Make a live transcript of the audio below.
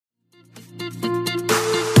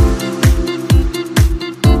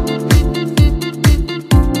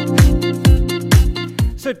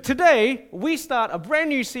So today, we start a brand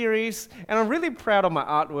new series, and I'm really proud of my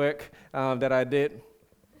artwork that I did.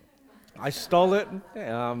 I stole it,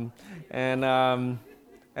 and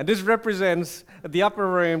this represents the upper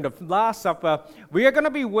room, the Last Supper. We are going to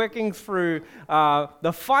be working through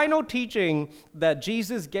the final teaching that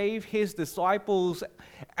Jesus gave his disciples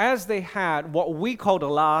as they had what we call the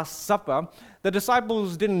Last Supper. The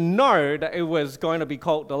disciples didn't know that it was going to be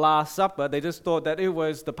called the Last Supper. They just thought that it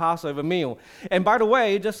was the Passover meal. And by the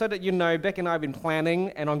way, just so that you know, Beck and I have been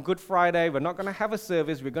planning, and on Good Friday, we're not going to have a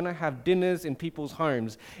service. We're going to have dinners in people's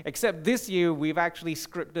homes. Except this year, we've actually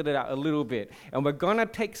scripted it out a little bit. And we're going to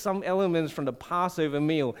take some elements from the Passover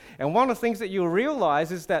meal. And one of the things that you'll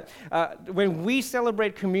realize is that when we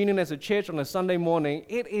celebrate communion as a church on a Sunday morning,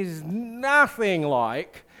 it is nothing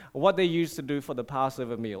like what they used to do for the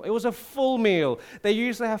Passover meal. It was a full meal. They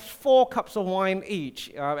used to have 4 cups of wine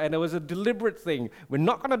each, and it was a deliberate thing. We're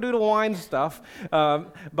not going to do the wine stuff,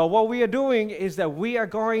 but what we are doing is that we are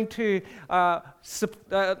going to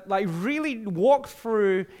really walk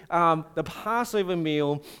through the Passover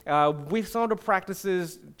meal with some of the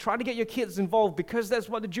practices. Try to get your kids involved, because that's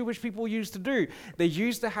what the Jewish people used to do. They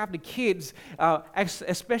used to have the kids,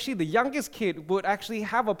 especially the youngest kid, would actually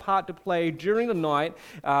have a part to play during the night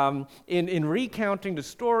in recounting the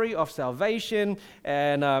story of salvation,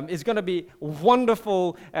 and it's going to be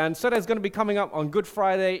wonderful. And so that's going to be coming up on Good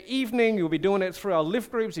Friday evening. You'll be doing it through our lift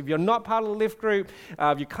groups. If you're not part of the lift group,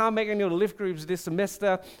 if you can't make any of the lift groups this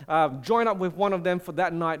semester, join up with one of them for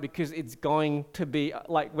that night, because it's going to be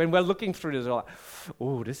like, when we're looking through this, we're like,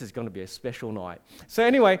 oh, this is going to be a special night. So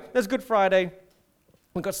anyway, that's Good Friday.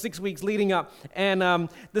 We've got 6 weeks leading up, and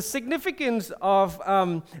the significance of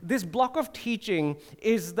this block of teaching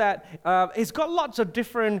is that it's got lots of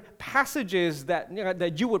different passages that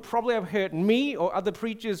that you would probably have heard me or other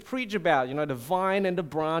preachers preach about. You know, the vine and the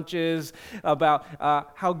branches, about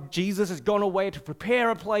how Jesus has gone away to prepare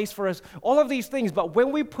a place for us. All of these things, but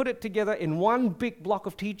when we put it together in one big block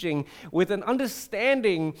of teaching with an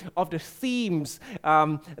understanding of the themes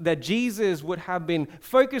that Jesus would have been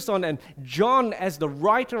focused on, and John as the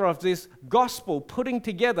writer of this gospel putting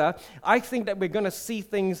together, I think that we're going to see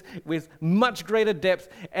things with much greater depth.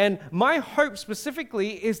 And my hope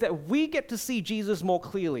specifically is that we get to see Jesus more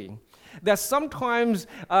clearly. There's sometimes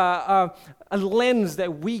a lens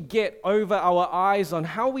that we get over our eyes on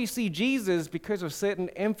how we see Jesus because of certain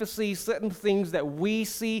emphases, certain things that we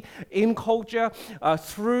see in culture,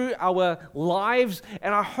 through our lives.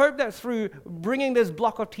 And I hope that through bringing this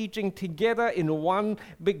block of teaching together in one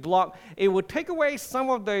big block, it will take away some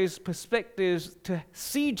of those perspectives to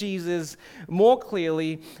see Jesus more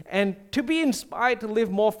clearly and to be inspired to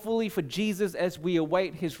live more fully for Jesus as we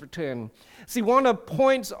await his return. See, one of the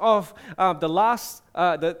points of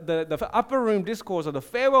the upper room discourse, or the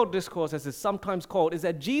farewell discourse as it's sometimes called, is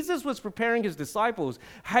that Jesus was preparing his disciples.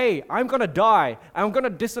 Hey, I'm going to die. I'm going to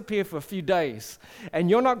disappear for a few days. And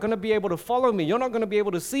you're not going to be able to follow me. You're not going to be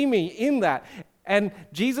able to see me in that. And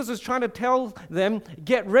Jesus is trying to tell them,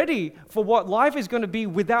 get ready for what life is going to be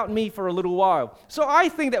without me for a little while. So I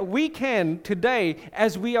think that we can today,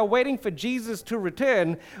 as we are waiting for Jesus to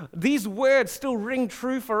return, these words still ring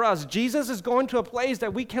true for us. Jesus is going to a place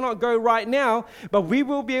that we cannot go right now, but we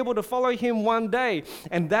will be able to follow him one day.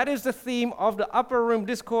 And that is the theme of the upper room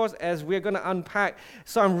discourse as we're going to unpack.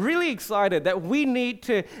 So I'm really excited that we need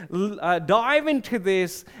to dive into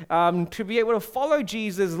this to be able to follow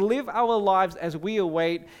Jesus, live our lives as we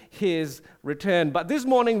await his return. But this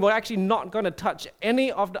morning, we're actually not going to touch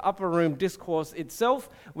any of the upper room discourse itself.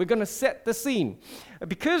 We're going to set the scene.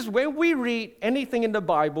 Because when we read anything in the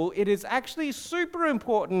Bible, it is actually super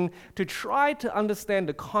important to try to understand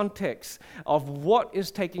the context of what is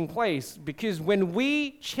taking place. Because when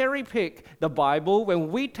we cherry pick the Bible, when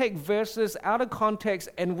we take verses out of context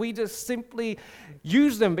and we just simply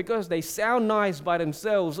use them because they sound nice by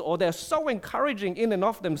themselves, or they're so encouraging in and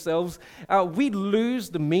of themselves, we lose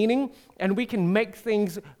the meaning, and we can make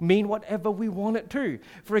things mean whatever we want it to.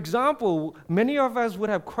 For example, many of us would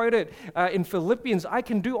have quoted in Philippians, I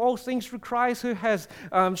can do all things through Christ who has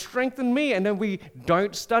strengthened me. And then we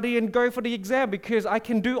don't study and go for the exam because I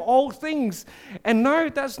can do all things. And no,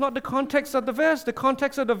 that's not the context of the verse. The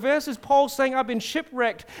context of the verse is Paul saying, I've been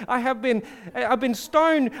shipwrecked, I've been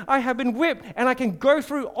stoned, I have been whipped, and I can go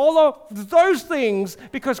through all of those things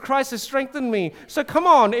because Christ has strengthened me. So come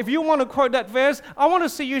on, if you want to quote that verse, I want to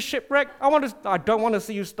see you shipwrecked. I don't want to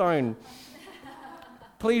see you stoned.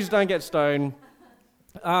 Please don't get stoned.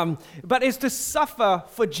 but it's to suffer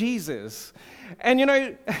for Jesus.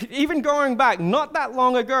 And even going back not that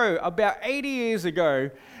long ago, about 80 years ago,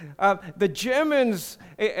 the Germans,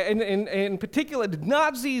 in particular, the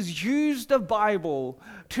Nazis used the Bible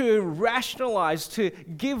to rationalize, to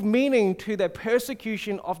give meaning to their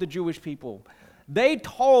persecution of the Jewish people. They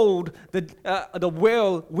told the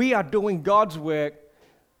world, we are doing God's work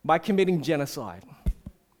by committing genocide.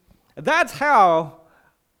 That's how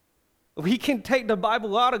we can take the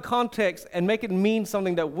Bible out of context and make it mean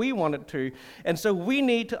something that we want it to. And so we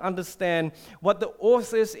need to understand what the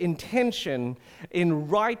author's intention in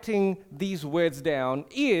writing these words down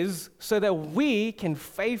is, so that we can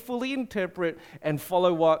faithfully interpret and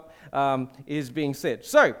follow what is being said.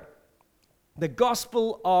 So, the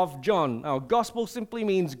Gospel of John. Now, gospel simply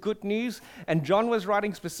means good news, and John was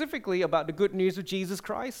writing specifically about the good news of Jesus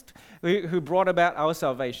Christ, who brought about our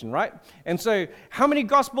salvation, right? And so, how many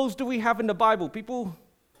Gospels do we have in the Bible, people?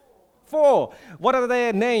 4. What are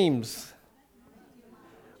their names?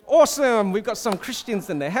 Awesome. We've got some Christians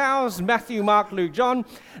in the house. Matthew, Mark, Luke, John.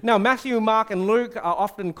 Now, Matthew, Mark, and Luke are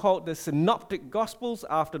often called the synoptic Gospels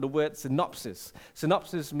after the word synopsis.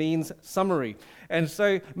 Synopsis means summary. And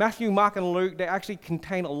so Matthew, Mark, and Luke, they actually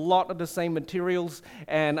contain a lot of the same materials,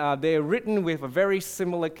 and they're written with a very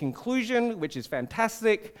similar conclusion, which is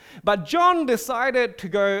fantastic. But John decided to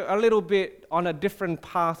go a little bit on a different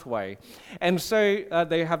pathway. And so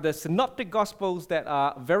they have the synoptic Gospels that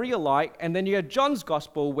are very alike, and then you have John's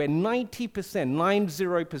Gospel, where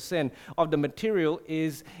 90% of the material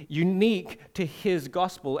is unique to his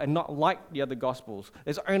Gospel and not like the other Gospels.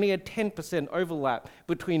 There's only a 10% overlap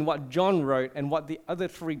between what John wrote and what the other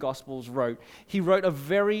 3 Gospels wrote. He wrote a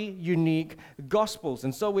very unique Gospels,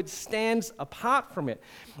 and so it stands apart from it.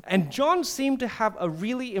 And John seemed to have a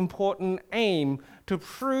really important aim to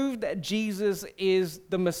prove that Jesus is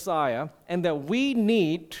the Messiah and that we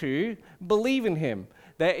need to believe in him.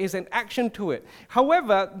 There is an action to it.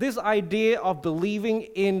 However, this idea of believing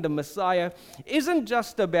in the Messiah isn't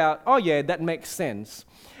just about, oh yeah, that makes sense.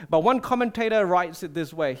 But one commentator writes it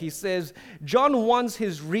this way. He says, John wants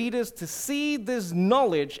his readers to see this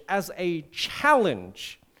knowledge as a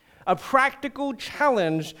challenge, a practical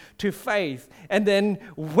challenge to faith. And then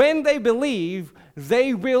when they believe,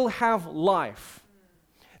 they will have life.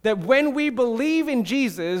 That when we believe in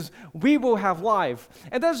Jesus, we will have life.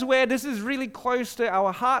 And that's where this is really close to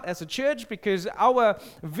our heart as a church, because our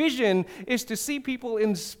vision is to see people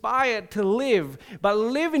inspired to live, but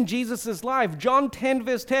live in Jesus' life. John 10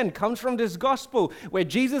 verse 10 comes from this gospel where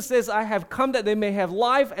Jesus says, I have come that they may have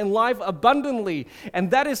life and life abundantly. And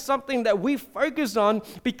that is something that we focus on,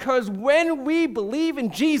 because when we believe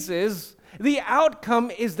in Jesus, the outcome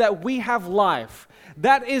is that we have life.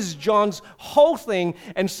 That is John's whole thing.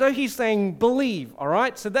 And so he's saying, believe, all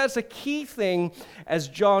right? So that's a key thing as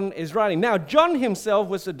John is writing. Now, John himself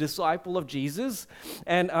was a disciple of Jesus.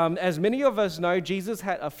 And as many of us know, Jesus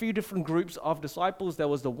had a few different groups of disciples. There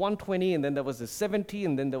was the 120, and then there was the 70,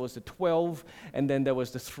 and then there was the 12, and then there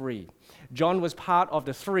was the 3. John was part of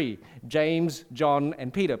the 3, James, John,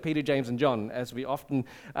 and Peter. Peter, James, and John. As we often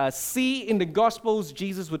see in the Gospels,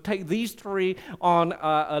 Jesus would take these 3 on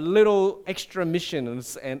a little extra mission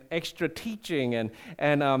and extra teaching,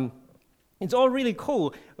 and it's all really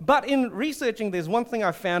cool. But in researching, there's one thing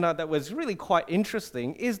I found out that was really quite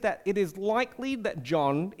interesting, is that it is likely that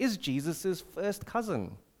John is Jesus' first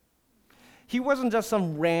cousin. He wasn't just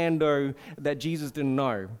some rando that Jesus didn't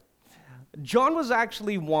know. John was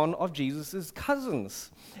actually one of Jesus'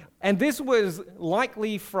 cousins. And this was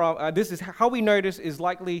likely from, this is how we know this is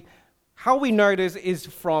likely, how we know this is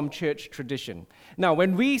from church tradition. Now,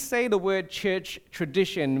 when we say the word church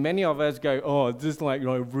tradition, many of us go, oh, it's just like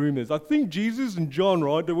rumors. I think Jesus and John,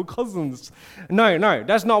 right, they were cousins. No,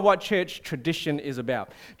 that's not what church tradition is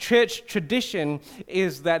about. Church tradition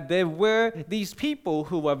is that there were these people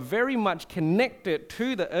who were very much connected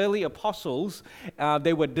to the early apostles.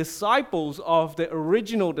 They were disciples of the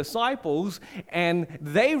original disciples, and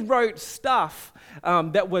they wrote stuff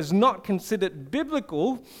that was not considered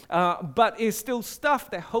biblical, but is still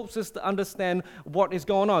stuff that helps us to understand what is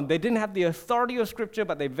going on. They didn't have the authority of Scripture,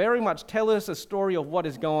 but they very much tell us a story of what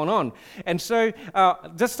is going on. And so,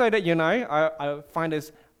 just so that you know, I find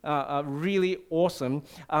this really awesome.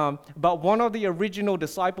 But one of the original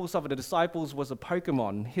disciples of the disciples was a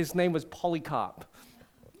Pokemon. His name was Polycarp.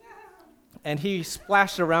 And he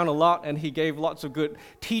splashed around a lot, and he gave lots of good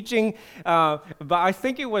teaching. But I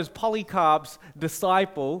think it was Polycarp's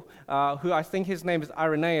disciple, who I think his name is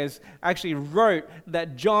Irenaeus, actually wrote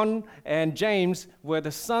that John and James were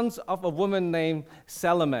the sons of a woman named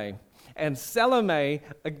Salome. And Salome,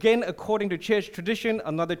 again, according to church tradition,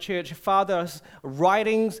 another church father's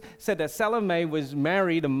writings said that Salome was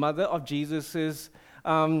married, the mother of Jesus'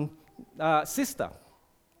 sister.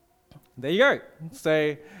 There you go.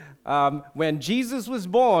 So when Jesus was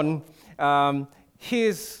born,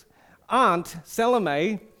 his aunt,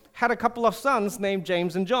 Salome, had a couple of sons named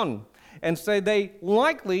James and John. And so they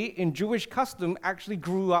likely, in Jewish custom, actually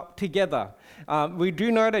grew up together. We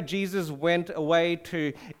do know that Jesus went away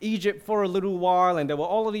to Egypt for a little while, and there were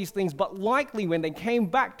all of these things, but likely when they came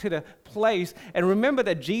back to the place, and remember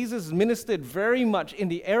that Jesus ministered very much in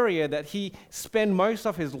the area that he spent most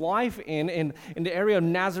of his life in the area of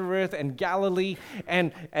Nazareth and Galilee,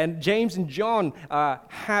 and James and John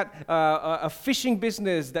had a fishing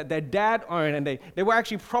business that their dad owned, and they were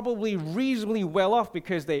actually probably reasonably well off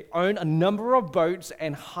because they owned a number of boats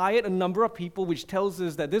and hired a number of people, which tells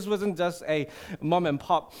us that this wasn't just a mom and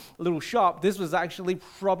pop little shop. This was actually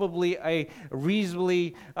probably a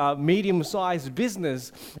reasonably medium-sized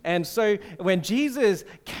business. And so when Jesus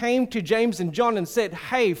came to James and John and said,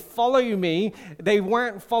 hey, follow me, they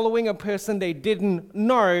weren't following a person they didn't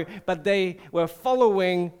know, but they were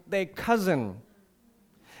following their cousin.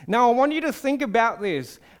 Now, I want you to think about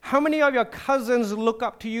this. How many of your cousins look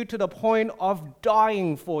up to you to the point of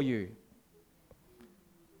dying for you?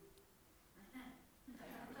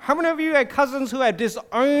 How many of you had cousins who had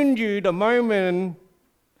disowned you the moment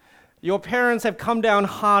your parents have come down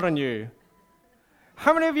hard on you?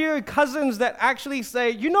 How many of you are cousins that actually say,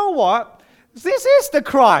 you know what, this is the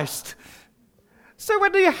Christ? So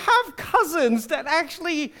when you have cousins that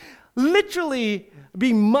actually literally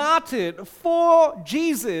be martyred for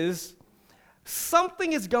Jesus,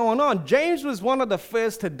 something is going on. James was one of the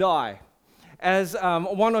first to die as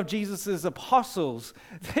one of Jesus' apostles.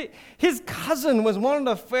 His cousin was one of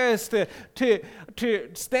the first to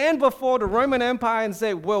stand before the Roman Empire and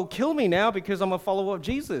say, well, kill me now because I'm a follower of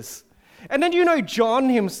Jesus. And then John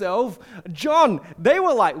himself, they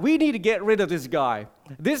were like, we need to get rid of this guy.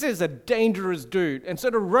 This is a dangerous dude. And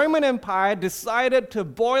so the Roman Empire decided to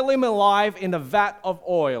boil him alive in a vat of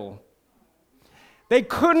oil. They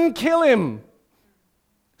couldn't kill him.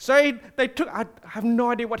 So they took, I have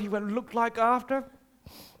no idea what he would look like after,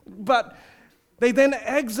 but they then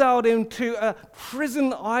exiled him to a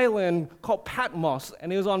prison island called Patmos,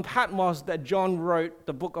 and it was on Patmos that John wrote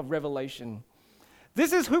the book of Revelation.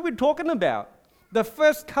 This is who we're talking about, the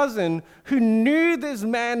first cousin who knew this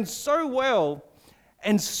man so well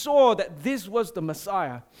and saw that this was the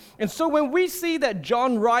Messiah. And so when we see that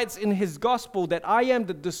John writes in his gospel that I am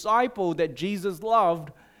the disciple that Jesus loved,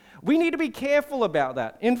 we need to be careful about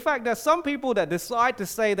that. In fact, there's some people that decide to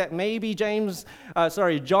say that maybe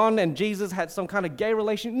John and Jesus had some kind of gay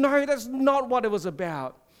relation. No, that's not what it was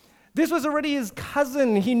about. This was already his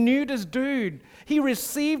cousin. He knew this dude. He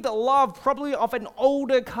received the love probably of an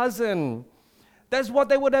older cousin. That's what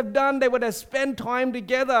they would have done. They would have spent time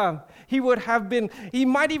together. He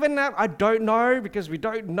might even have, I don't know, because we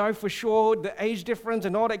don't know for sure the age difference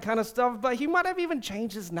and all that kind of stuff, but he might have even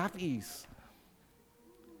changed his nappies.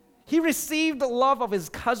 He received the love of his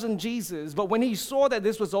cousin Jesus, but when he saw that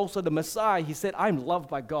this was also the Messiah, he said, I'm loved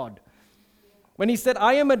by God. When he said,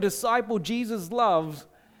 I am a disciple Jesus loves,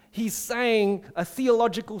 he's saying a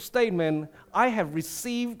theological statement, I have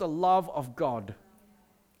received the love of God.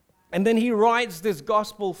 And then he writes this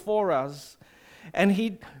gospel for us, and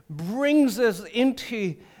he brings us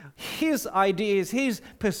into his ideas, his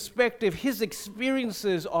perspective, his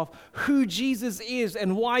experiences of who Jesus is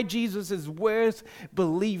and why Jesus is worth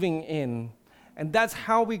believing in. And that's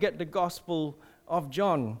how we get the Gospel of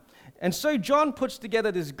John. And so John puts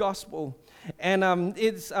together this gospel, and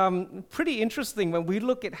it's pretty interesting when we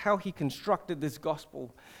look at how he constructed this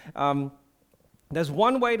gospel. There's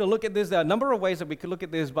one way to look at this. There are a number of ways that we could look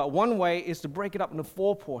at this, but one way is to break it up into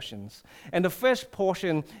 4 portions. And the first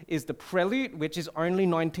portion is the prelude, which is only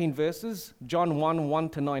 19 verses, John 1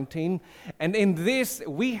 to 19. And in this,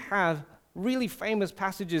 we have really famous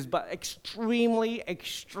passages, but extremely,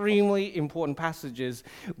 extremely important passages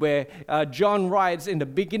where John writes, in the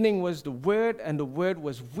beginning was the Word, and the Word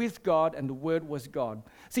was with God, and the Word was God.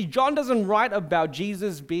 See, John doesn't write about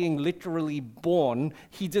Jesus being literally born.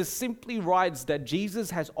 He just simply writes that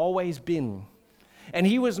Jesus has always been. And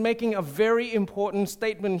he was making a very important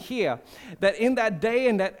statement here, that in that day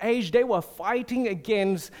and that age, they were fighting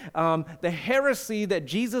against the heresy that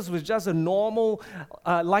Jesus was just a normal,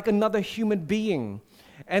 like another human being.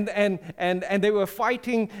 And they were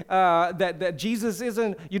fighting that Jesus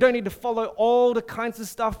isn't, you don't need to follow all the kinds of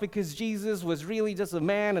stuff because Jesus was really just a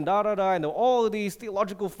man and da-da-da, and all of these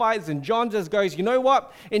theological fights. And John just goes, you know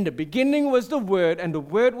what? In the beginning was the Word, and the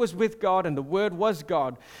Word was with God, and the Word was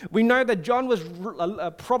God. We know that John was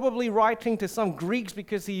probably writing to some Greeks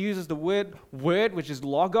because he uses the word, which is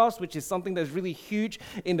logos, which is something that's really huge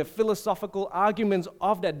in the philosophical arguments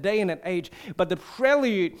of that day and that age. But the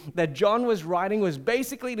prelude that John was writing was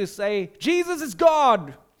basically to say, Jesus is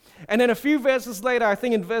God. And then a few verses later, I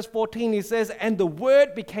think in verse 14, he says, and the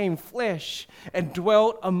Word became flesh and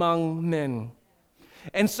dwelt among men.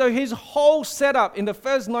 And so his whole setup in the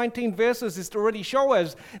first 19 verses is to already show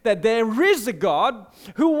us that there is a God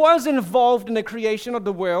who was involved in the creation of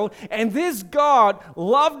the world, and this God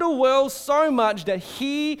loved the world so much that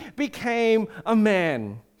he became a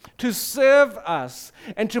man to serve us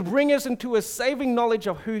and to bring us into a saving knowledge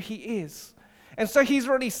of who he is. And so he's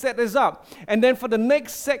already set this up. And then for the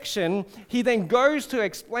next section, he then goes to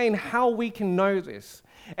explain how we can know this.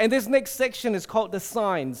 And this next section is called the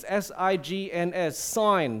signs, S-I-G-N-S,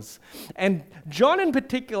 signs. And John in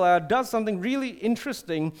particular does something really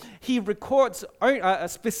interesting. He records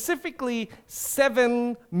specifically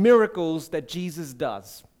 7 miracles that Jesus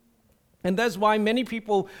does. And that's why many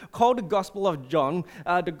people call the Gospel of John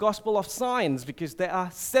the Gospel of Signs, because there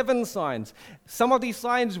are 7 signs. Some of these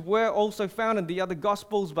signs were also found in the other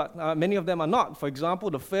Gospels, but many of them are not. For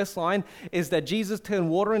example, the first sign is that Jesus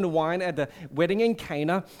turned water into wine at the wedding in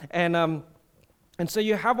Cana. And so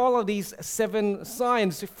you have all of these 7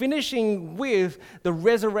 signs, finishing with the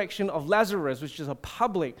resurrection of Lazarus, which is a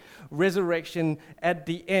public resurrection at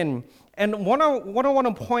the end. And what I want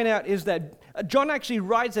to point out is that John actually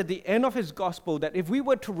writes at the end of his gospel that if we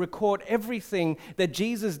were to record everything that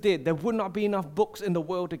Jesus did, there would not be enough books in the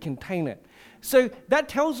world to contain it. So that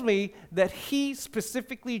tells me that he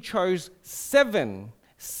specifically chose 7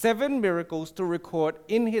 miracles to record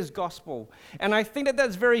in his gospel. And I think that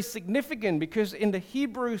that's very significant because in the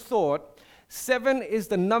Hebrew thought, 7 is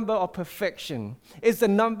the number of perfection, is the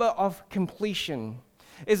number of completion.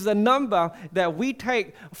 Is the number that we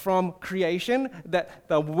take from creation, that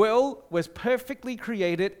the world was perfectly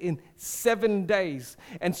created in 7 days.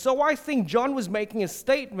 And so I think John was making a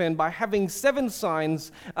statement by having 7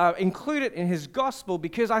 signs included in his gospel,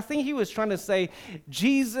 because I think he was trying to say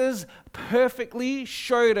Jesus perfectly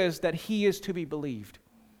showed us that he is to be believed.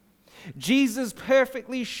 Jesus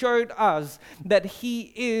perfectly showed us that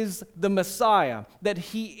he is the Messiah, that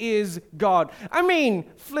he is God. I mean,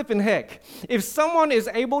 flipping heck. If someone is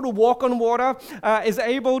able to walk on water, is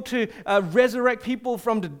able to resurrect people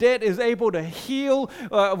from the dead, is able to heal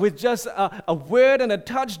with just a word and a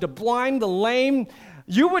touch, the blind, the lame,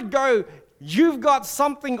 you would go, you've got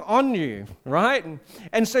something on you, right?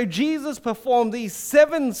 And so Jesus performed these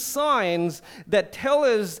 7 signs that tell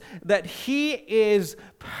us that he is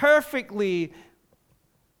perfectly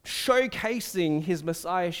showcasing his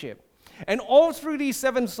messiahship. And all through these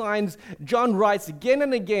 7 signs, John writes again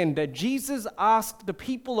and again that Jesus asked the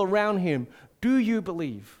people around him, do you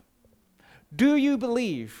believe? Do you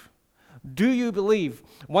believe? Do you believe?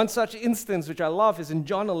 One such instance, which I love, is in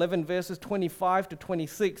John 11, verses 25 to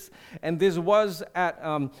 26. And this was at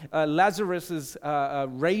Lazarus'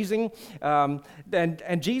 raising.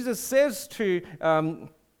 And Jesus says to,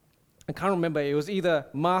 I can't remember, it was either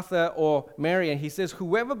Martha or Mary, and he says,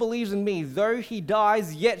 whoever believes in me, though he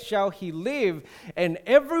dies, yet shall he live. And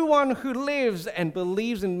everyone who lives and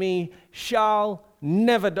believes in me shall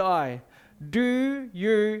never die. Do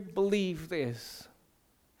you believe this?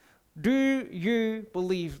 Do you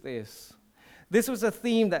believe this? This was a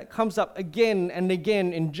theme that comes up again and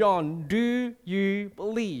again in John. Do you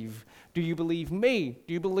believe? Do you believe me?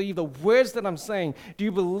 Do you believe the words that I'm saying? Do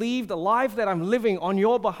you believe the life that I'm living on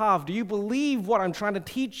your behalf? Do you believe what I'm trying to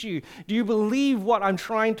teach you? Do you believe what I'm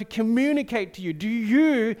trying to communicate to you? Do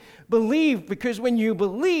you believe? Because when you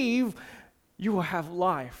believe, you will have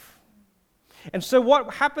life. And so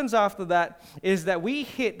what happens after that is that we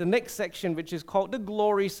hit the next section, which is called the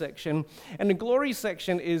glory section. And the glory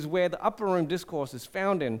section is where the upper room discourse is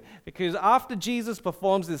found in. Because after Jesus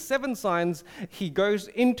performs the 7 signs, he goes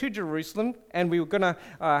into Jerusalem. And we're going to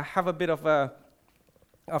have a bit of a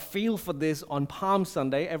feel for this on Palm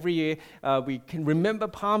Sunday. Every year we can remember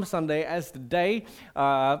Palm Sunday as the day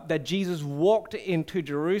that Jesus walked into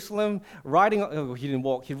Jerusalem riding, he didn't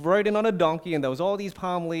walk, he rode in on a donkey, and there was all these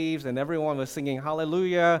palm leaves, and everyone was singing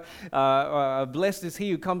hallelujah, blessed is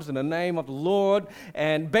he who comes in the name of the Lord,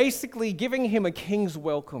 and basically giving him a king's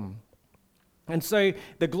welcome. And so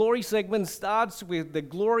the glory segment starts with the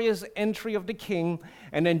glorious entry of the King,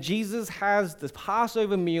 and then Jesus has the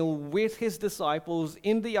Passover meal with his disciples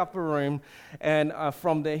in the upper room, and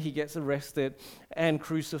from there he gets arrested and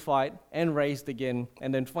crucified and raised again.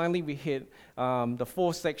 And then finally we hit the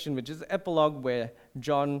fourth section, which is the epilogue, where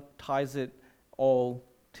John ties it all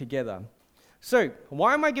together. So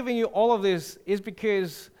why am I giving you all of this? Is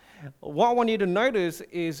because what I want you to notice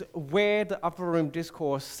is where the upper room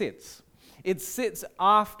discourse sits. It sits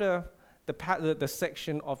after the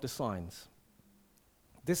section of the signs.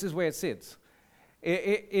 This is where it sits.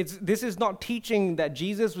 This is not teaching that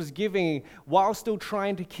Jesus was giving while still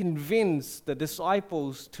trying to convince the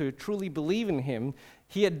disciples to truly believe in him.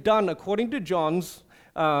 He had done, according to John's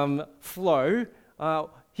flow,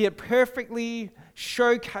 he had perfectly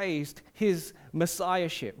showcased his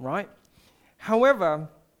messiahship, right? However,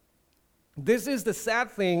 this is the sad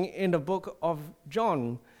thing in the book of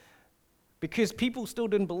John, because people still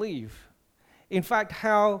didn't believe. In fact,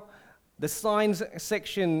 how the signs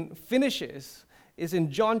section finishes is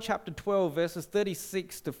in John chapter 12, verses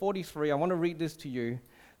 36 to 43. I want to read this to you.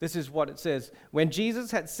 This is what it says. When Jesus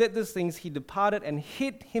had said these things, he departed and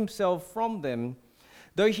hid himself from them.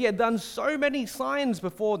 Though he had done so many signs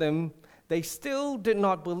before them, they still did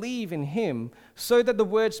not believe in him, so that the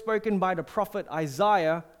word spoken by the prophet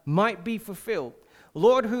Isaiah might be fulfilled.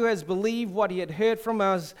 Lord, who has believed what he had heard from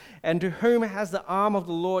us, and to whom has the arm of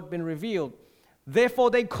the Lord been revealed? Therefore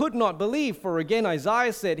they could not believe, for again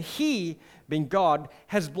Isaiah said, he, being God,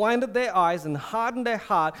 has blinded their eyes and hardened their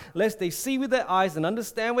heart, lest they see with their eyes and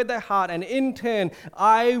understand with their heart, and in turn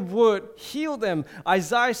I would heal them.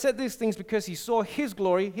 Isaiah said these things because he saw his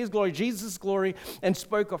glory, Jesus' glory, and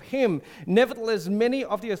spoke of him. Nevertheless, many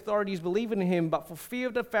of the authorities believed in him, but for fear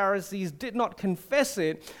of the Pharisees did not confess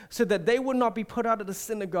it, so that they would not be put out of the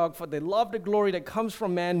synagogue, for they loved the glory that comes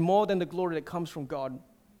from man more than the glory that comes from God.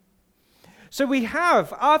 So we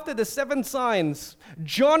have, after the 7 signs,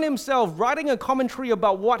 John himself writing a commentary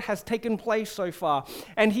about what has taken place so far.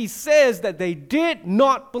 And he says that they did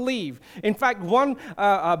not believe. In fact, one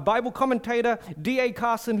Bible commentator, D.A.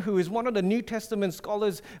 Carson, who is one of the New Testament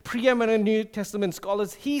scholars, preeminent New Testament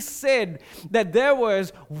scholars, he said that there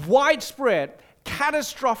was widespread,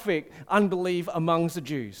 catastrophic unbelief amongst the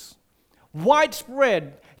Jews.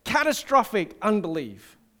 Widespread, catastrophic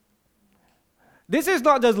unbelief. This is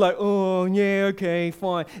not just like, oh, yeah, okay,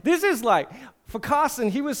 fine. This is like, for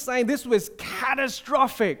Carson, he was saying this was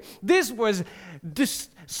catastrophic. This was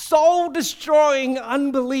soul-destroying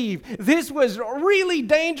unbelief. This was really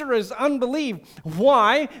dangerous unbelief.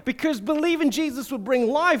 Why? Because belief in Jesus would bring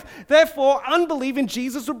life. Therefore, unbelief in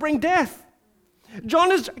Jesus would bring death.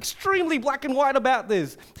 John is extremely black and white about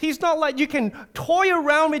this. He's not like you can toy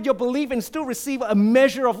around with your belief and still receive a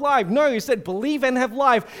measure of life. No, he said believe and have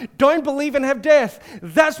life. Don't believe and have death.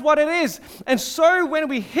 That's what it is. And so when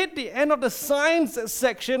we hit the end of the signs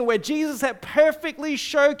section where Jesus had perfectly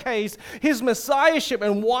showcased his messiahship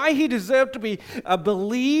and why he deserved to be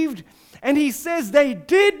believed, and he says they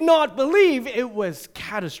did not believe, it was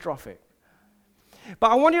catastrophic.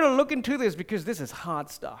 But I want you to look into this because this is hard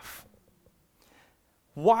stuff.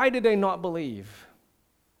 Why did they not believe?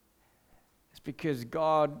 It's because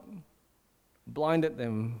God blinded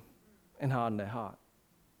them and hardened their heart.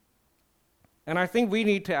 And I think we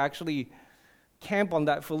need to actually camp on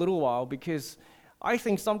that for a little while, because I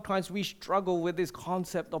think sometimes we struggle with this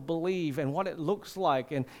concept of belief and what it looks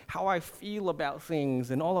like and how I feel about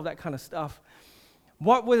things and all of that kind of stuff.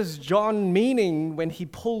 What was John meaning when he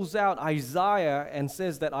pulls out Isaiah and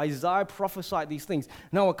says that Isaiah prophesied these things?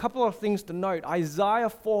 Now, a couple of things to note. Isaiah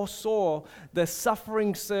foresaw the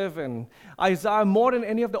suffering servant. Isaiah, more than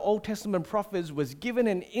any of the Old Testament prophets, was given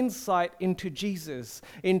an insight into Jesus,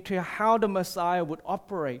 into how the Messiah would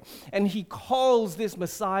operate. And he calls this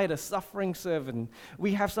Messiah the suffering servant.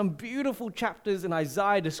 We have some beautiful chapters in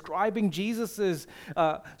Isaiah describing Jesus'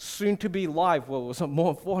 soon-to-be life. Well, it was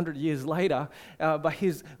more than 400 years later, but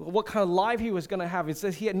what kind of life he was going to have. It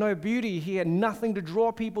says he had no beauty, he had nothing to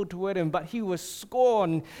draw people toward him, but he was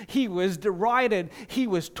scorned, he was derided, he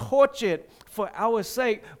was tortured for our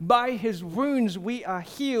sake. By his wounds we are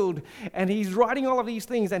healed. And he's writing all of these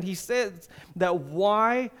things, and he says that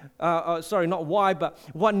what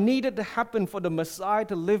needed to happen for the Messiah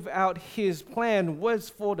to live out his plan was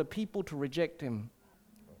for the people to reject him.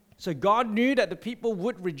 So God knew that the people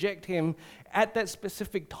would reject him at that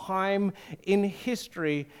specific time in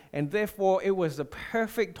history, and therefore it was the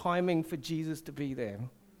perfect timing for Jesus to be there.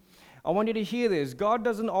 I want you to hear this. God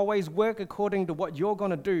doesn't always work according to what you're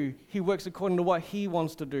going to do. He works according to what he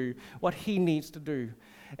wants to do, what he needs to do.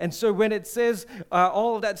 And so when it says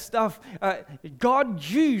all of that stuff, God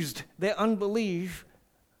used their unbelief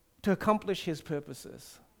to accomplish his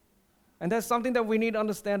purposes. And that's something that we need to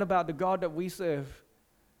understand about the God that we serve.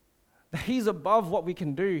 That he's above what we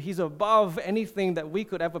can do. He's above anything that we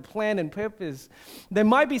could ever plan and purpose. There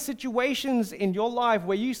might be situations in your life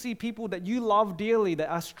where you see people that you love dearly that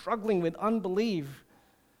are struggling with unbelief.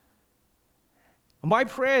 My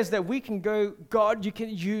prayer is that we can go, God, you can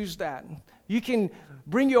use that. You can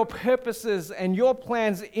bring your purposes and your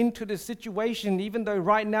plans into the situation, even though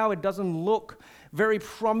right now it doesn't look very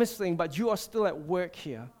promising, but you are still at work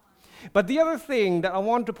here. But the other thing that I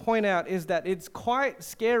want to point out is that it's quite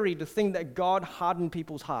scary to think that God hardened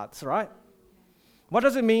people's hearts, right? What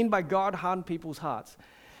does it mean by God hardened people's hearts?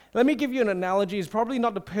 Let me give you an analogy. It's probably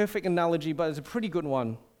not the perfect analogy, but it's a pretty good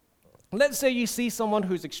one. Let's say you see someone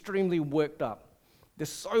who's extremely worked up. They're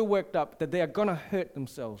so worked up that they are going to hurt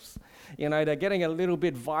themselves. You know, they're getting a little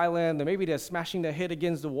bit violent, or maybe they're smashing their head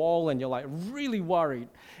against the wall, and you're like really worried.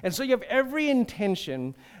 And so you have every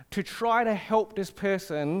intention to try to help this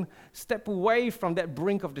person step away from that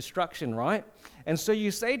brink of destruction, right? And so you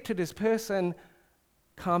say to this person,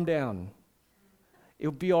 calm down.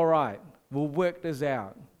 It'll be all right. We'll work this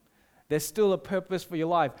out. There's still a purpose for your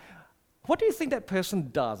life. What do you think that person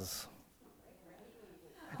does?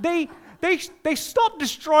 They stop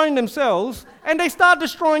destroying themselves and they start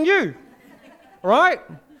destroying you, right?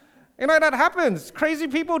 You know, that happens. Crazy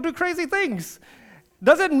people do crazy things.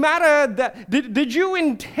 Doesn't matter that, did you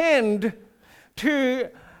intend to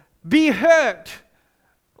be hurt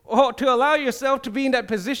or to allow yourself to be in that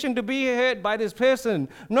position to be hurt by this person?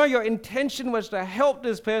 No, your intention was to help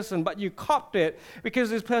this person, but you copped it because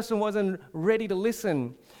this person wasn't ready to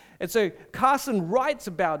listen. And so Carson writes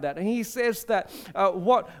about that, and he says that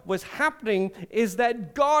what was happening is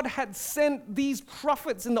that God had sent these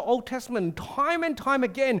prophets in the Old Testament time and time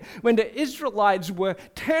again when the Israelites were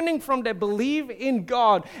turning from their belief in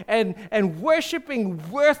God and worshiping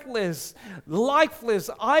worthless,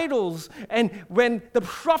 lifeless idols. And when the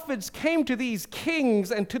prophets came to these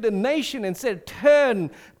kings and to the nation and said,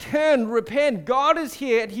 turn, repent, God is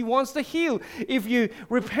here and he wants to heal. If you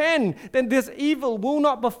repent, then this evil will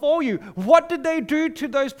not befall you. What did they do to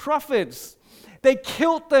those prophets? They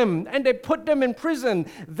killed them and they put them in prison.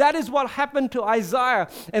 That is what happened to Isaiah.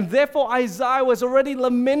 And therefore Isaiah was already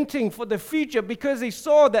lamenting for the future because he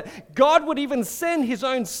saw that God would even send his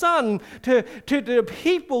own son to the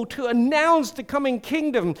people to announce the coming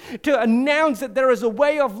kingdom, to announce that there is a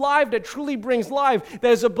way of life that truly brings life.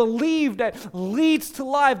 There's a belief that leads to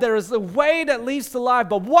life. There is a way that leads to life.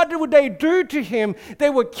 But what would they do to him? They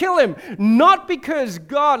would kill him. Not because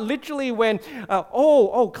God literally went,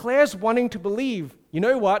 Claire's wanting to believe. You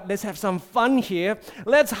know what? Let's have some fun here.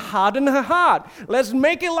 Let's harden her heart. Let's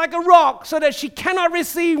make it like a rock so that she cannot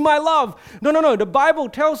receive my love. No. The Bible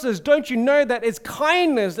tells us, don't you know that it's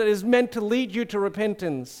kindness that is meant to lead you to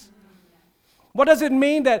repentance? What does it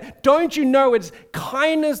mean that, don't you know it's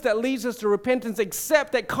kindness that leads us to repentance,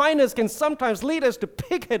 except that kindness can sometimes lead us to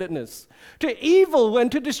pig-headedness, to evil and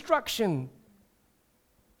to destruction?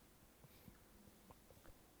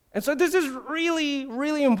 And so this is really,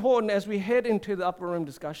 really important as we head into the upper room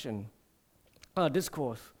discussion,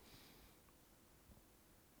 discourse.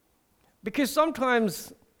 Because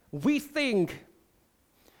sometimes we think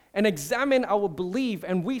and examine our belief,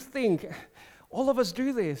 and we think, all of us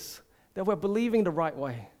do this, that we're believing the right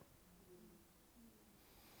way.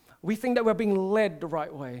 We think that we're being led the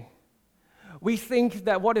right way. We think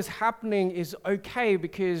that what is happening is okay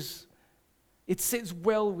because it sits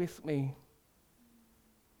well with me.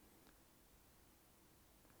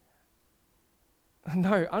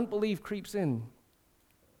 No, unbelief creeps in.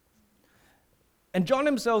 And John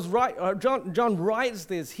himself John writes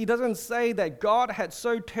this. He doesn't say that God had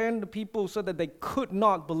so turned the people so that they could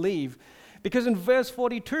not believe. Because in verse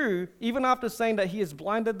 42, even after saying that he has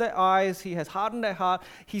blinded their eyes, he has hardened their heart,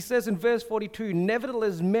 he says in verse 42,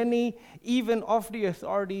 nevertheless many, even of the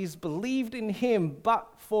authorities, believed in him, but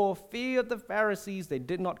for fear of the Pharisees, they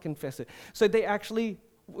did not confess it. So there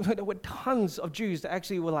were tons of Jews that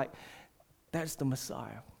actually were like, that's the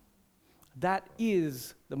Messiah. That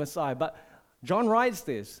is the Messiah. But John writes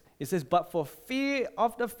this. It says, but for fear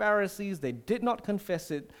of the Pharisees, they did not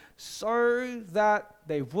confess it, so that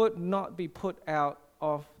they would not be put out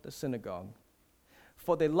of the synagogue.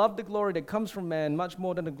 For they loved the glory that comes from man much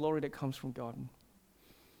more than the glory that comes from God.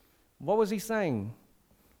 What was he saying?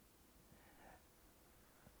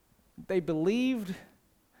 They believed,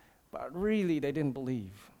 but really they didn't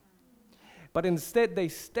believe. But instead, they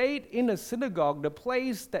stayed in a synagogue, the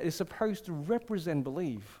place that is supposed to represent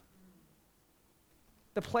belief.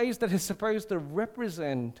 the place that is supposed to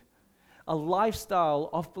represent a lifestyle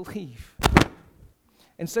of belief.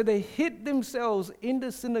 And so they hid themselves in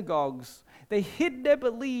the synagogues. They hid their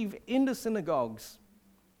belief in the synagogues,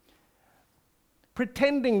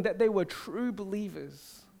 pretending that they were true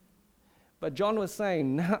believers. But John was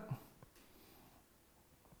saying, no,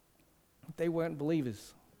 they weren't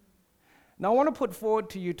believers. Now I want to put forward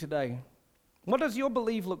to you today, what does your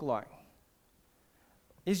belief look like?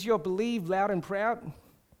 Is your belief loud and proud?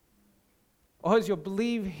 Or is your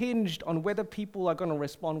belief hinged on whether people are going to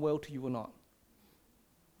respond well to you or not?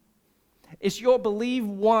 Is your belief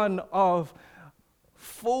one of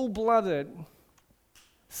full-blooded,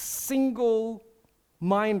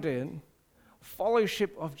 single-minded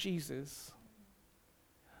fellowship of Jesus?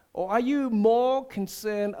 Or are you more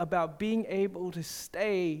concerned about being able to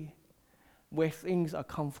stay where things are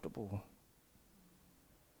comfortable?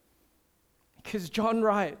 Because John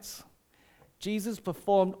writes, Jesus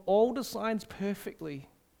performed all the signs perfectly,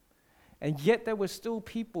 and yet there were still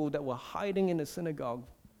people that were hiding in the synagogue.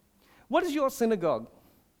 What is your synagogue?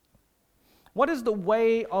 What is the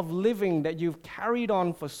way of living that you've carried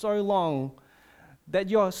on for so long that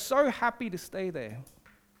you're so happy to stay there?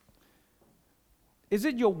 Is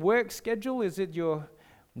it your work schedule? Is it your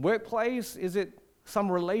workplace? Is it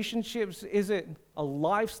some relationships? Is it a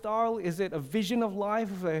lifestyle? Is it a vision of life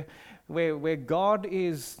where God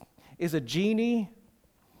is a genie?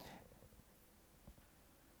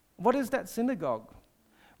 What is that synagogue?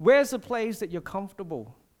 Where's the place that you're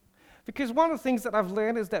comfortable? Because one of the things that I've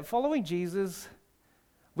learned is that following Jesus,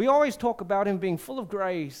 we always talk about him being full of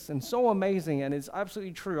grace and so amazing, and it's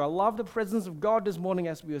absolutely true. I love the presence of God this morning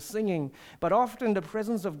as we were singing, but often the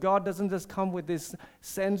presence of God doesn't just come with this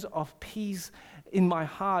sense of peace in my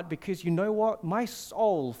heart, because you know what? My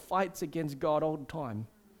soul fights against God all the time.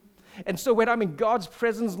 And so when I'm in God's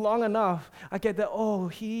presence long enough, I get that, oh,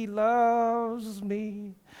 he loves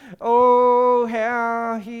me. Oh,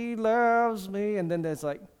 how he loves me. And then there's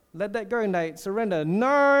like, let that go, Nate. Surrender.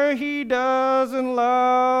 No, he doesn't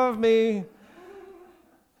love me.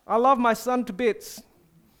 I love my son to bits.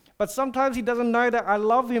 But sometimes he doesn't know that I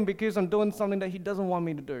love him because I'm doing something that he doesn't want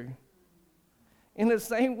me to do. In the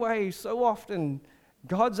same way, so often,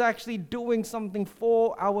 God's actually doing something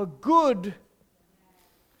for our good.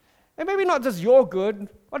 And maybe not just your good,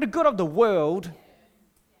 but the good of the world.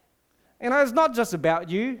 And it's not just about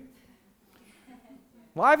you.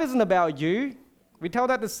 Life isn't about you. We tell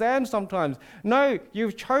that to Sam sometimes. No,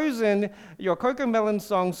 you've chosen your CoComelon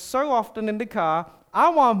song so often in the car. I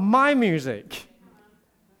want my music.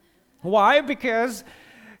 Why? Because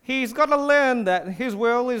he's got to learn that his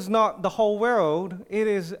world is not the whole world. It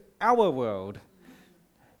is our world.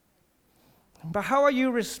 But how are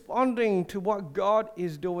you responding to what God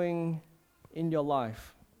is doing in your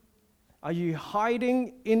life? Are you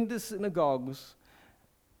hiding in the synagogues,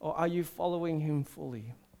 or are you following him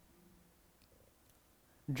fully?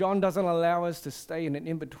 John doesn't allow us to stay in an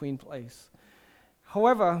in-between place.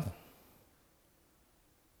 However,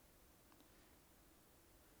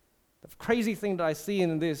 the crazy thing that I see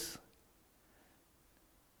in this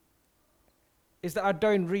is that I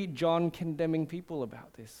don't read John condemning people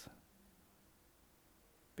about this.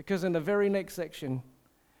 Because in the very next section,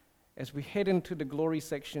 as we head into the glory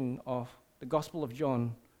section of the Gospel of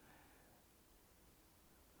John,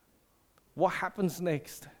 what happens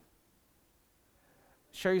next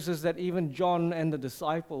shows us that even John and the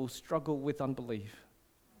disciples struggle with unbelief.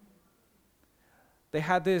 They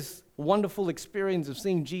had this wonderful experience of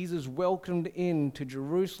seeing Jesus welcomed into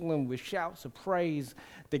Jerusalem with shouts of praise.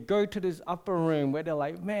 They go to this upper room where they're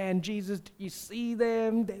like, man, Jesus, do you see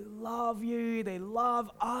them? They love you. They love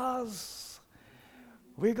us.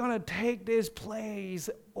 We're going to take this place.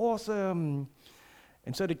 Awesome.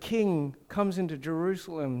 And so the king comes into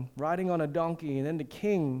Jerusalem riding on a donkey, and then the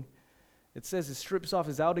king, it says, he strips off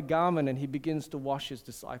his outer garment and he begins to wash his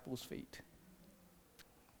disciples' feet.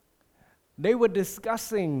 They were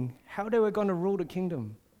discussing how they were going to rule the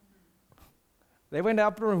kingdom. They went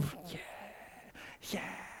up and yeah.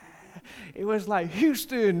 It was like,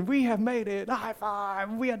 Houston, we have made it. High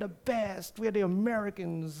five. We are the best. We are the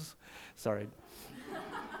Americans. Sorry.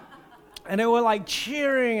 And they were like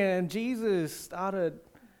cheering, and Jesus started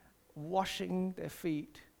washing their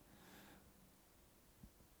feet.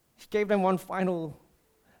 He gave them one final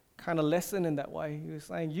kind of lesson in that way. He was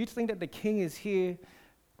saying, you think that the king is here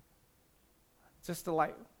just to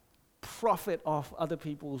like profit off other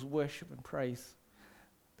people's worship and praise.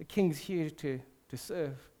 The king's here to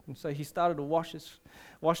serve. And so he started to wash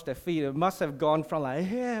their feet. It must have gone from like,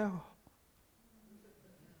 yeah.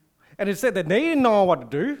 And it said that they didn't know what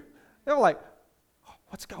to do. They were like,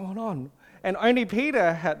 What's going on? And only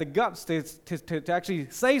Peter had the guts to actually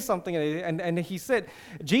say something. And he said,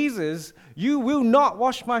 Jesus, you will not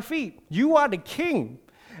wash my feet. You are the king.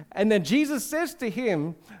 And then Jesus says to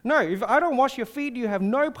him, no, if I don't wash your feet, you have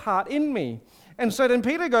no part in me. And so then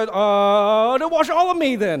Peter goes, oh, don't wash all of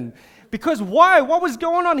me then. Because why? What was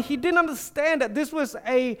going on? He didn't understand that this was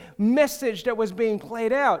a message that was being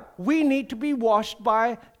played out. We need to be washed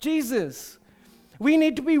by Jesus. We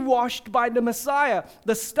need to be washed by the Messiah.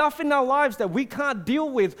 The stuff in our lives that we can't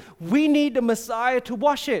deal with, we need the Messiah to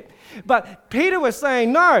wash it. But Peter was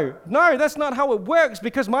saying, no, that's not how it works,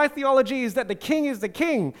 because my theology is that the king is the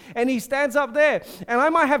king, and he stands up there. And I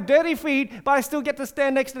might have dirty feet, but I still get to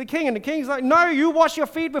stand next to the king. And the king's like, no, you wash your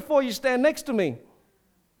feet before you stand next to me.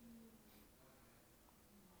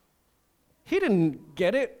 He didn't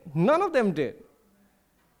get it. None of them did.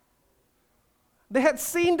 They had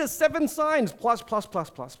seen the 7 signs, plus,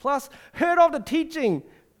 heard of the teaching,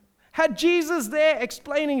 had Jesus there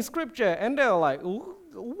explaining scripture, and they're like,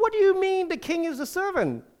 what do you mean the king is a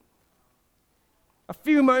servant? A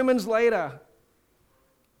few moments later,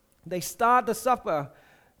 they start the supper,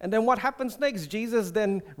 and then what happens next? Jesus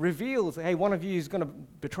then reveals, hey, one of you is going to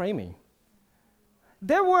betray me.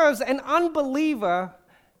 There was an unbeliever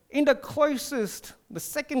in the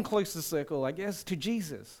second closest circle, I guess, to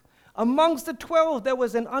Jesus. Amongst the 12, there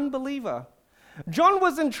was an unbeliever. John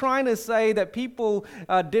wasn't trying to say that people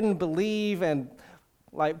didn't believe and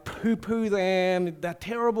like poo-poo them, they're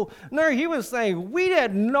terrible. No, he was saying, we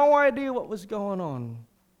had no idea what was going on.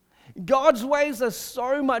 God's ways are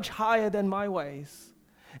so much higher than my ways.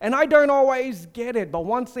 And I don't always get it, but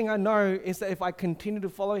one thing I know is that if I continue to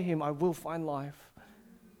follow him, I will find life.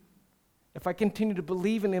 If I continue to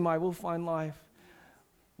believe in him, I will find life.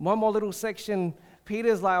 One more little section.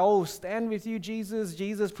 Peter's like, oh, stand with you, Jesus.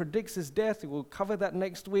 Jesus predicts his death. We'll cover that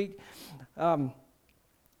next week. And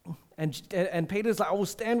Peter's like, I will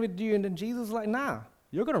stand with you. And then Jesus is like, nah,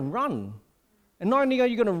 you're going to run. And not only are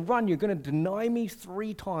you going to run, you're going to deny me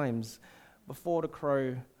 3 times before the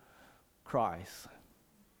crow cries.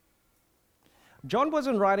 John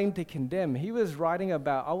wasn't writing to condemn. He was writing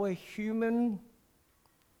about our human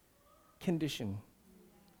condition.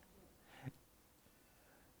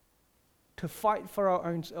 To fight for our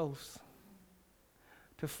own selves,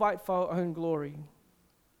 to fight for our own glory,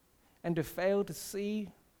 and to fail to see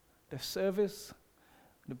the service,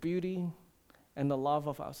 the beauty, and the love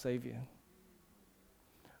of our Savior.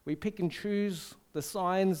 We pick and choose the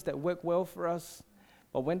signs that work well for us,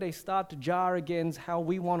 but when they start to jar against how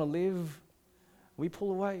we want to live, we pull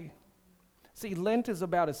away. See, Lent is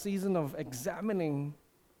about a season of examining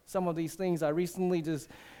some of these things. I recently just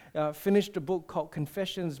finished a book called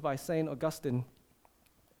Confessions by St. Augustine.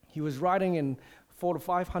 He was writing in 400 to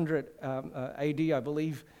 500 AD, I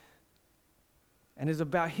believe, and it's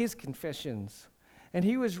about his confessions. And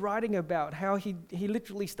he was writing about how he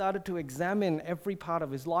literally started to examine every part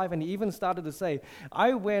of his life, and he even started to say,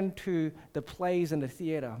 I went to the plays and the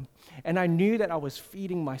theater, and I knew that I was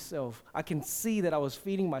feeding myself. I can see that I was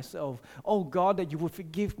feeding myself. Oh God, that you would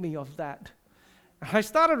forgive me of that. And I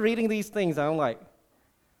started reading these things, and I'm like,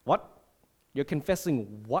 what? You're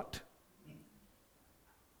confessing what?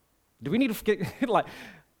 Do we need to forget? Like,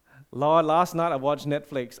 Lord, last night I watched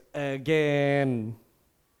Netflix again.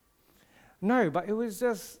 No, but it was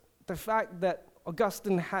just the fact that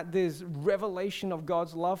Augustine had this revelation of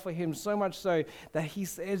God's love for him, so much so that he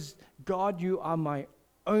says, God, you are my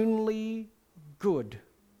only good.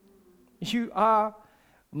 You are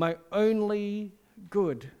my only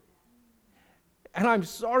good. And I'm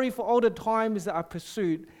sorry for all the times that I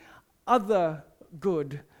pursued other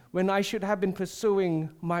good when I should have been pursuing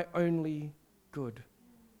my only good.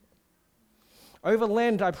 Over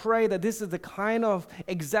Lent, I pray that this is the kind of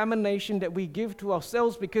examination that we give to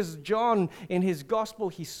ourselves, because John, in his gospel,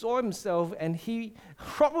 he saw himself and he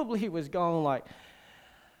probably was going like,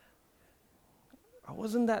 I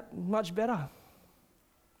wasn't that much better.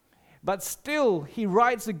 But still, he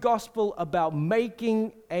writes a gospel about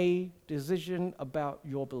making a decision about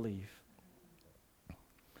your belief.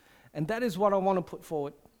 And that is what I want to put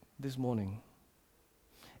forward this morning.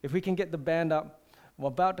 If we can get the band up, we're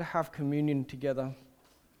about to have communion together.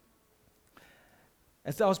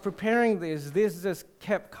 As I was preparing this just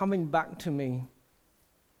kept coming back to me.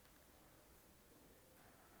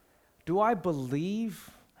 Do I believe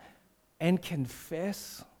and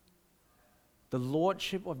confess the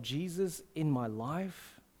lordship of Jesus in my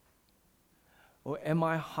life? Or am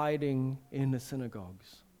I hiding in the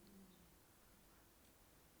synagogues?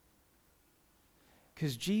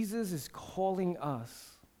 Because Jesus is calling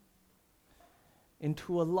us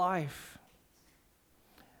into a life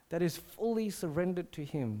that is fully surrendered to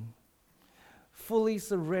Him, fully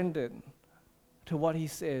surrendered to what He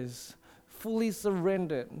says, fully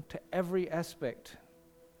surrendered to every aspect?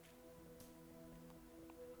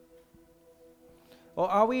 Or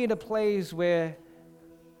are we in a place where,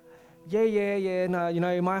 no,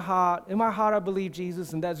 in my heart I believe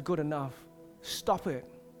Jesus and that's good enough. Stop it.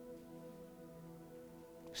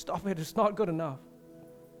 Stop it, it's not good enough.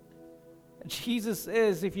 Jesus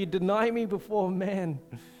says, if you deny me before man,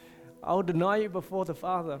 I'll deny you before the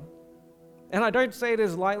Father. And I don't say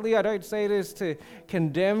this lightly, I don't say this to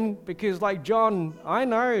condemn, because like John, I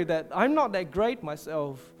know that I'm not that great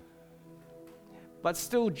myself. But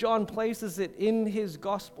still, John places it in his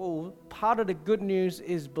gospel. Part of the good news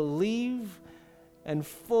is believe and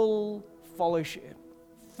full fellowship.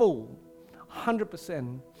 Full,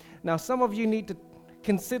 100%. Now, some of you need to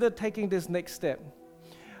consider taking this next step.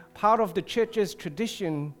 Part of the church's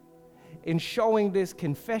tradition in showing this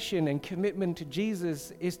confession and commitment to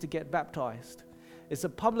Jesus is to get baptized. It's a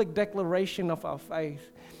public declaration of our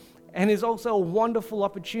faith. And it's also a wonderful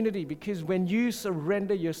opportunity, because when you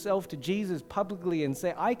surrender yourself to Jesus publicly and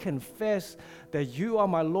say, I confess that you are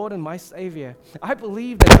my Lord and my Savior, I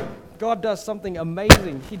believe that God does something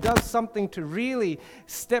amazing. He does something to really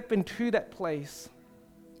step into that place.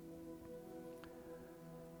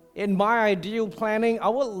 In my ideal planning, I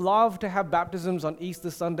would love to have baptisms on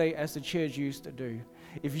Easter Sunday as the church used to do.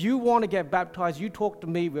 If you want to get baptized, you talk to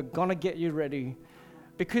me. We're going to get you ready.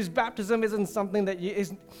 Because baptism isn't something that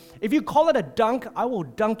if you call it a dunk, I will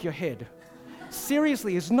dunk your head.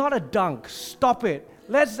 Seriously, it's not a dunk. Stop it.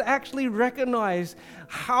 Let's actually recognize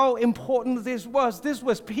how important this was. This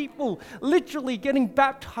was people literally getting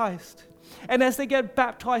baptized. And as they get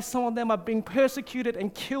baptized, some of them are being persecuted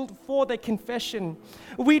and killed for their confession.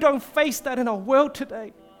 We don't face that in our world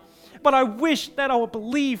today. But I wish that our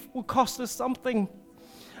belief would cost us something.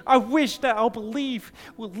 I wish that our belief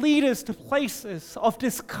would lead us to places of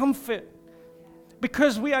discomfort,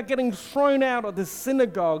 because we are getting thrown out of the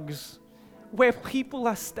synagogues where people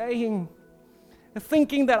are staying,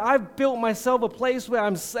 thinking that I've built myself a place where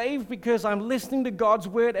I'm saved because I'm listening to God's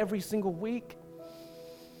word every single week.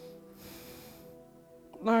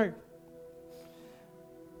 No.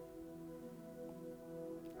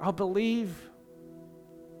 Our belief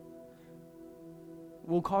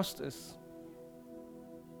will cost us.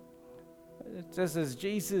 Just as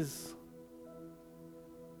Jesus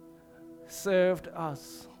served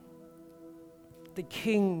us, the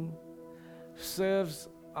King serves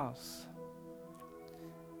us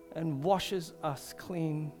and washes us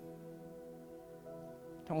clean.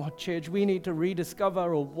 Come on, church, we need to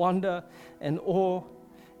rediscover a wonder and awe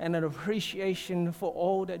and an appreciation for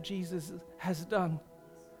all that Jesus has done.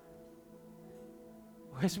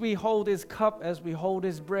 As we hold His cup, as we hold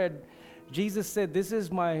His bread, Jesus said, this is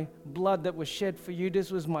my blood that was shed for you.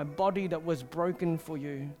 This was my body that was broken for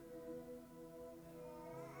you.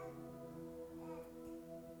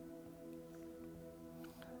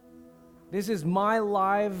 This is my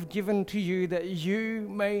life given to you that you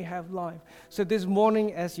may have life. So this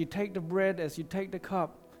morning, as you take the bread, as you take the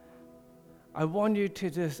cup, I want you to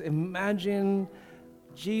just imagine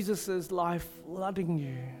Jesus' life flooding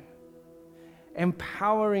you,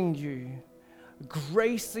 empowering you,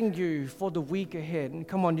 gracing you for the week ahead. And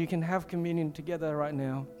come on, you can have communion together right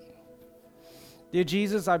now. Dear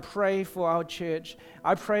Jesus, I pray for our church.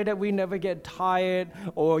 I pray that we never get tired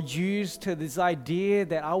or used to this idea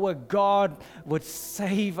that our God would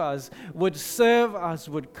save us, would serve us,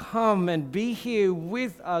 would come and be here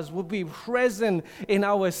with us, would be present in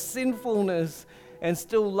our sinfulness and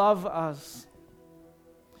still love us.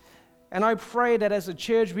 And I pray that as a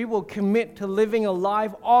church, we will commit to living a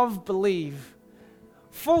life of belief,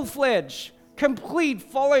 full-fledged, complete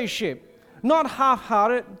fellowship, not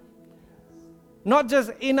half-hearted, not just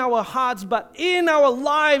in our hearts, but in our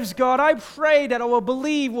lives, God. I pray that our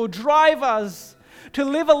belief will drive us to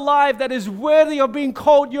live a life that is worthy of being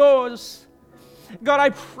called yours. God, I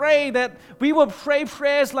pray that we will pray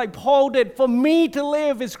prayers like Paul did. For me to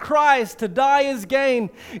live is Christ, to die is gain.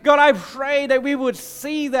 God, I pray that we would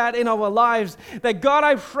see that in our lives. That God,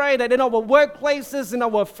 I pray that in our workplaces, in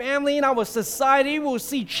our family, in our society, we will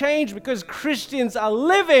see change because Christians are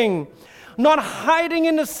living, not hiding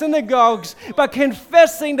in the synagogues, but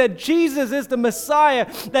confessing that Jesus is the Messiah,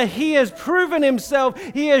 that He has proven Himself.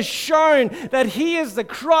 He has shown that He is the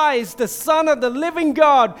Christ, the Son of the living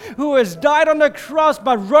God, who has died on the cross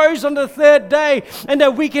but rose on the third day, and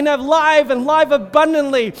that we can have life and life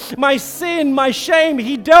abundantly. My sin, my shame,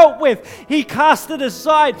 He dealt with. He cast it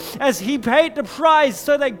aside as He paid the price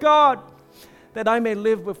so that God, that I may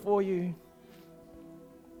live before you.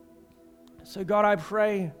 So God, I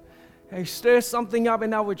pray Hey, stir something up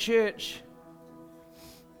in our church.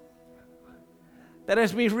 That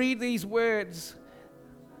as we read these words,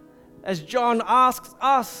 as John asks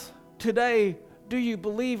us today, do you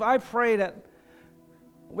believe? I pray that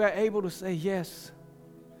we're able to say yes.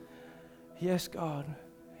 Yes, God.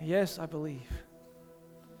 Yes, I believe.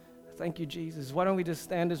 Thank you, Jesus. Why don't we just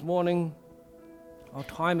stand this morning? Our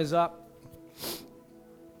time is up.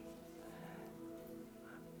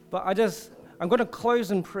 But I'm going to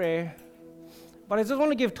close in prayer. But I just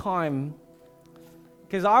want to give time,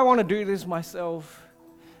 because I want to do this myself.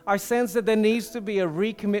 I sense that there needs to be a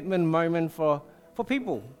recommitment moment for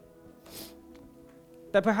people.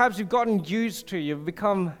 That perhaps you've gotten used to, you've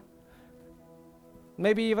become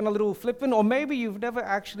maybe even a little flippant, or maybe you've never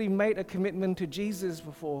actually made a commitment to Jesus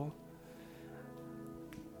before.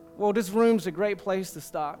 Well, this room's a great place to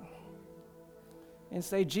start. And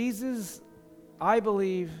say, Jesus, I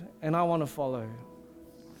believe and I want to follow.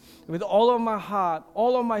 With all of my heart,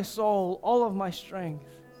 all of my soul, all of my strength.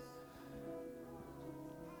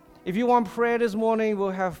 If you want prayer this morning,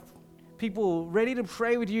 we'll have people ready to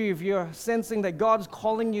pray with you. If you're sensing that God's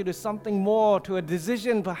calling you to something more, to a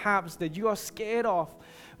decision perhaps that you are scared of,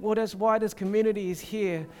 well, that's why this community is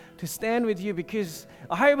here, to stand with you, because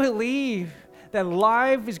I believe that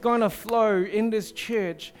life is going to flow in this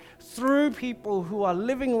church through people who are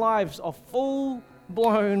living lives of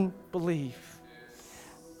full-blown belief.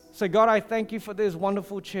 So God, I thank you for this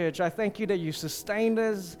wonderful church. I thank you that you sustained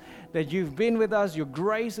us, that you've been with us, your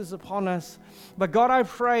grace is upon us. But God, I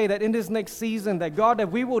pray that in this next season, that God,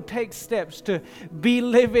 that we will take steps to be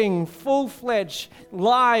living full-fledged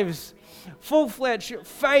lives, full-fledged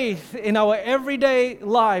faith in our everyday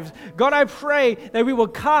lives. God, I pray that we will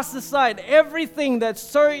cast aside everything that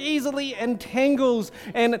so easily entangles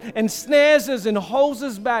and snares us and holds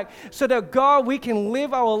us back, so that, God, we can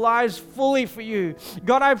live our lives fully for you.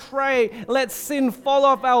 God, I pray, let sin fall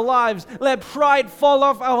off our lives. Let pride fall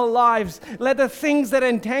off our lives. Let the things that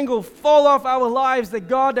entangle fall off our lives, that,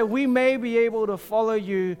 God, that we may be able to follow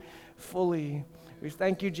you fully. We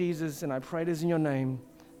thank you, Jesus, and I pray this in your name.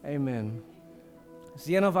 Amen. It's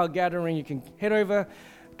the end of our gathering. You can head over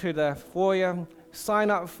to the foyer, sign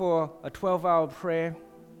up for a 12-hour prayer.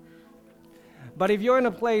 But if you're in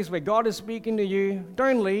a place where God is speaking to you,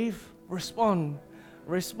 don't leave. Respond.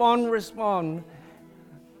 Respond.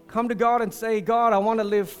 Come to God and say, God, I want to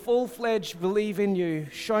live full-fledged, believe in you.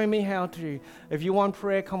 Show me how to. If you want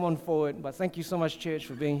prayer, come on forward. But thank you so much, church,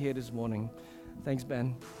 for being here this morning. Thanks,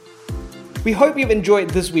 Ben. We hope you've enjoyed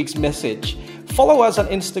this week's message. Follow us on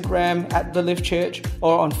Instagram at The Live Church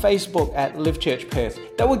or on Facebook at Live Church Perth.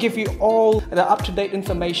 That will give you all the up-to-date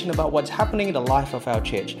information about what's happening in the life of our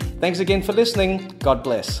church. Thanks again for listening. God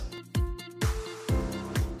bless.